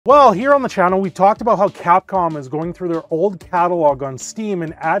Well, here on the channel, we talked about how Capcom is going through their old catalog on Steam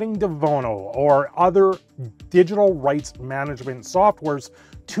and adding Devono or other digital rights management softwares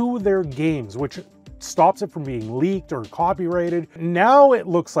to their games, which stops it from being leaked or copyrighted. Now it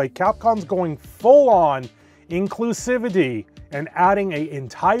looks like Capcom's going full on inclusivity and adding an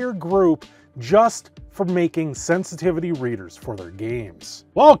entire group just for making sensitivity readers for their games.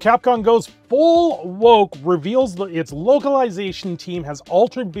 Well, Capcom goes full woke, reveals that its localization team has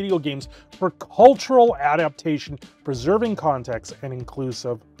altered video games for cultural adaptation, preserving context, and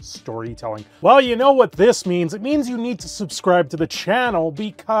inclusive storytelling. Well, you know what this means. It means you need to subscribe to the channel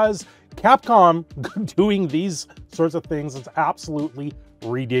because Capcom doing these sorts of things is absolutely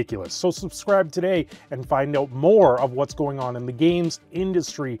ridiculous. So subscribe today and find out more of what's going on in the games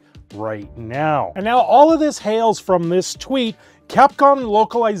industry right now. And now all of this hails from this tweet, Capcom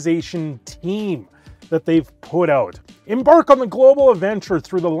localization team that they've put out. Embark on the global adventure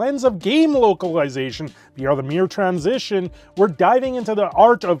through the lens of game localization via the mere transition. We're diving into the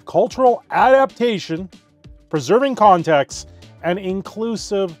art of cultural adaptation, preserving context, and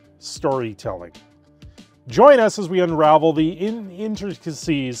inclusive storytelling. Join us as we unravel the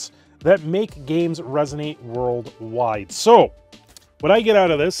intricacies that make games resonate worldwide. So, what I get out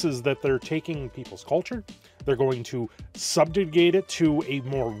of this is that they're taking people's culture, they're going to subjugate it to a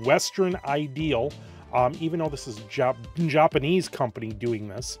more Western ideal, even though this is a Japanese company doing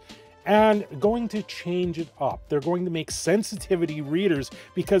this, and going to change it up. They're going to make sensitivity readers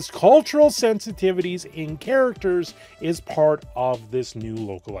because cultural sensitivities in characters is part of this new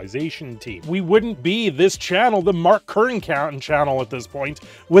localization team. We wouldn't be this channel, the Mark Curran channel at this point,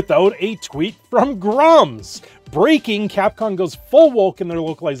 without a tweet from Grums. Breaking, Capcom goes full woke in their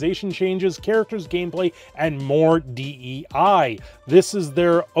localization changes, characters, gameplay, and more DEI. This is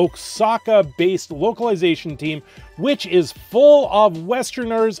their Osaka-based localization team, which is full of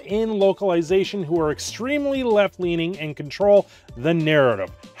Westerners in localization who are extremely left-leaning and control the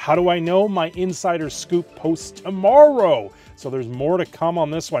narrative. How do I know? My insider scoop posts tomorrow. So there's more to come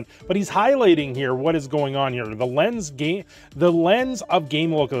on this one. But he's highlighting here what is going on here. The lens of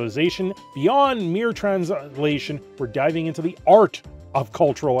game localization, beyond mere translation, we're diving into the art of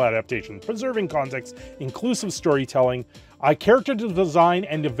cultural adaptation, preserving context, inclusive storytelling. Character design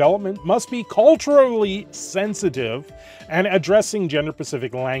and development must be culturally sensitive and addressing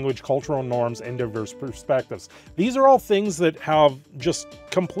gender-specific language, cultural norms, and diverse perspectives. These are all things that have just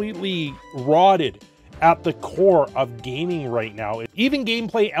completely rotted at the core of gaming right now. Even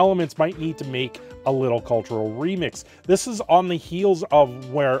gameplay elements might need to make a little cultural remix. This is on the heels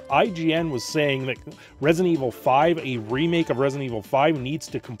of where IGN was saying that Resident Evil 5, a remake of Resident Evil 5, needs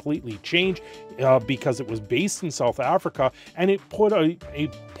to completely change because it was based in South Africa and it put a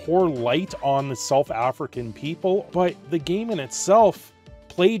poor light on the South African people. But the game in itself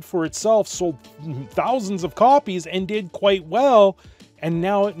played for itself, sold thousands of copies and did quite well. And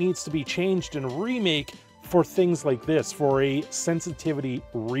now it needs to be changed in a remake for things like this, for a sensitivity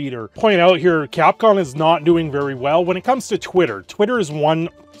reader. Point out here, Capcom is not doing very well when it comes to Twitter. Twitter is one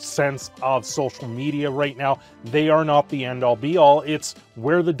sense of social media right now. They are not the end-all be-all. It's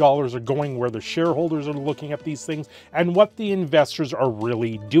where the dollars are going, where the shareholders are looking at these things, and what the investors are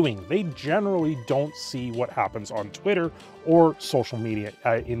really doing. They generally don't see what happens on Twitter or social media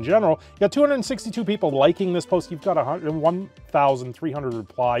in general. You got 262 people liking this post. You've got 1,300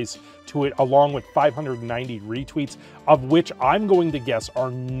 replies to it, along with 590 retweets, of which I'm going to guess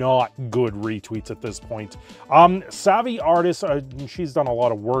are not good retweets at this point. Savvy Artist, she's done a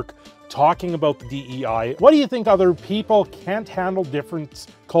lot of work talking about the DEI. What do you think other people can't handle different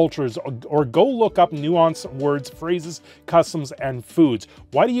cultures, or go look up nuanced words, phrases, customs, and foods?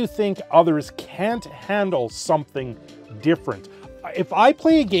 Why do you think others can't handle something different? If I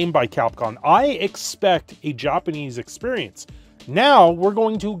play a game by Capcom, I expect a Japanese experience. Now we're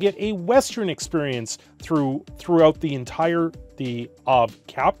going to get a Western experience throughout the entirety of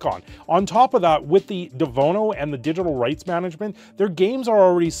Capcom. On top of that, with the Devono and the digital rights management, their games are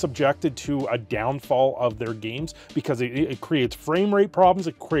already subjected to a downfall of their games because it creates frame rate problems,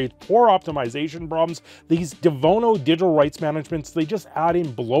 it creates poor optimization problems. These Devono digital rights managements, they just add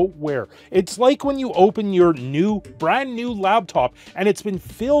in bloatware. It's like when you open your brand new laptop and it's been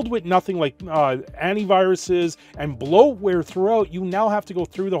filled with nothing like antiviruses and bloatware throughout. You now have to go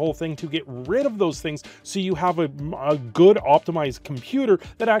through the whole thing to get rid of those things so you have a good optimized computer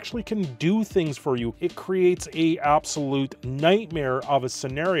that actually can do things for you. It creates a absolute nightmare of a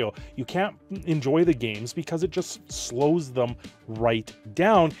scenario. You can't enjoy the games because it just slows them right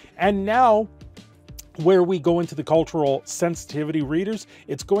down. And now, where we go into the cultural sensitivity readers,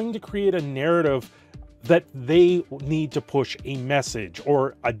 it's going to create a narrative that they need to push a message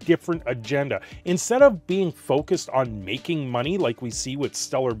or a different agenda. Instead of being focused on making money like we see with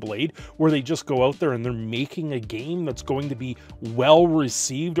Stellar Blade, where they just go out there and they're making a game that's going to be well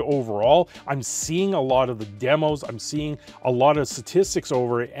received overall. I'm seeing a lot of the demos, I'm seeing a lot of statistics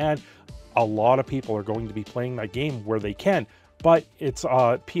over it, and a lot of people are going to be playing that game where they can. But it's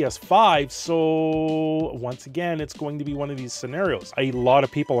PS5, so once again, it's going to be one of these scenarios. A lot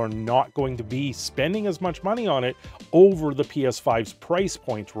of people are not going to be spending as much money on it over the PS5's price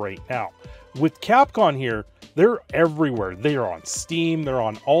point right now. With Capcom here, they're everywhere. They're on Steam, they're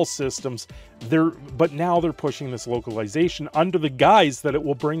on all systems. But now they're pushing this localization under the guise that it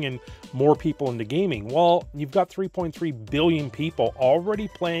will bring in more people into gaming. Well, you've got 3.3 billion people already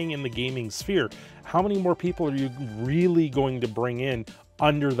playing in the gaming sphere. How many more people are you really going to bring in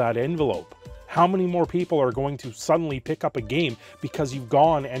under that envelope? How many more people are going to suddenly pick up a game because you've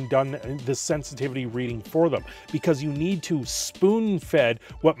gone and done this sensitivity reading for them? Because you need to spoon-fed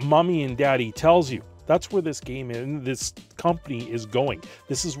what mommy and daddy tells you. That's where this game and this company is going.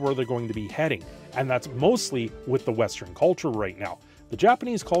 This is where they're going to be heading. And that's mostly with the Western culture right now. The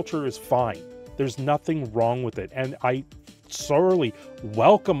Japanese culture is fine. There's nothing wrong with it. And I sorely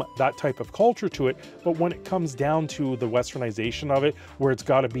welcome that type of culture to it. But when it comes down to the westernization of it, where it's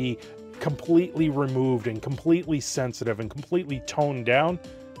got to be completely removed and completely sensitive and completely toned down,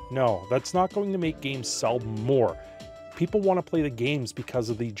 no, that's not going to make games sell more. People want to play the games because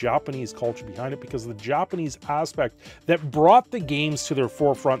of the Japanese culture behind it, because of the Japanese aspect that brought the games to their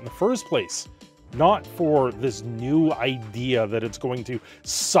forefront in the first place. Not for this new idea that it's going to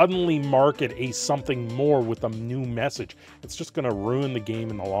suddenly market something more with a new message. It's just going to ruin the game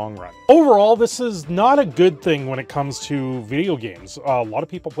in the long run. Overall, this is not a good thing when it comes to video games. A lot of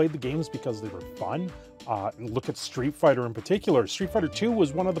people played the games because they were fun. Look at Street Fighter in particular. Street Fighter 2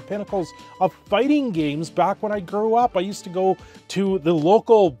 was one of the pinnacles of fighting games back when I grew up. I used to go to the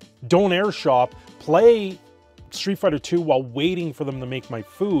local Donair shop, play Street Fighter 2 while waiting for them to make my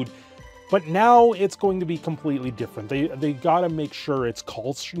food. But now it's going to be completely different. They got to make sure it's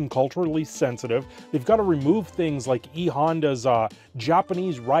culturally sensitive. They've got to remove things like E Honda's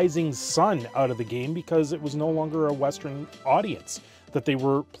Japanese Rising Sun out of the game because it was no longer a Western audience that they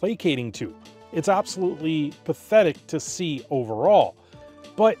were placating to. It's absolutely pathetic to see overall.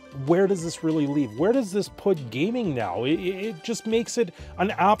 But where does this really leave? Where does this put gaming now? It just makes it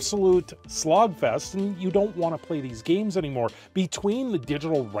an absolute slogfest, and you don't want to play these games anymore. Between the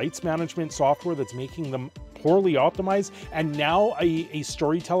digital rights management software that's making them poorly optimized, and now a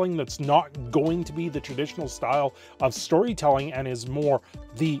storytelling that's not going to be the traditional style of storytelling and is more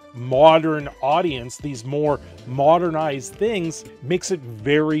the modern audience, these more modernized things, makes it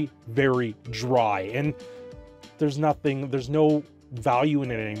very, very dry. And there's no value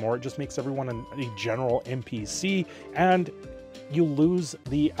in it anymore. It just makes everyone a general NPC, and you lose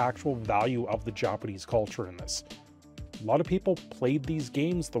the actual value of the Japanese culture in this. A lot of people played these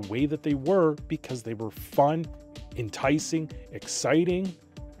games the way that they were because they were fun, enticing, exciting,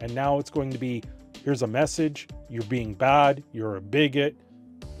 and now it's going to be, here's a message, you're being bad, you're a bigot.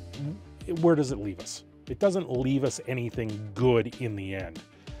 Where does it leave us? It doesn't leave us anything good in the end.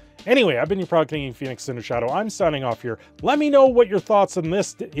 Anyway, I've been your proud Canadian Phoenix, Cindershadow. I'm signing off here. Let me know what your thoughts on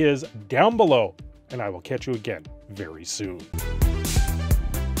this is down below, and I will catch you again very soon.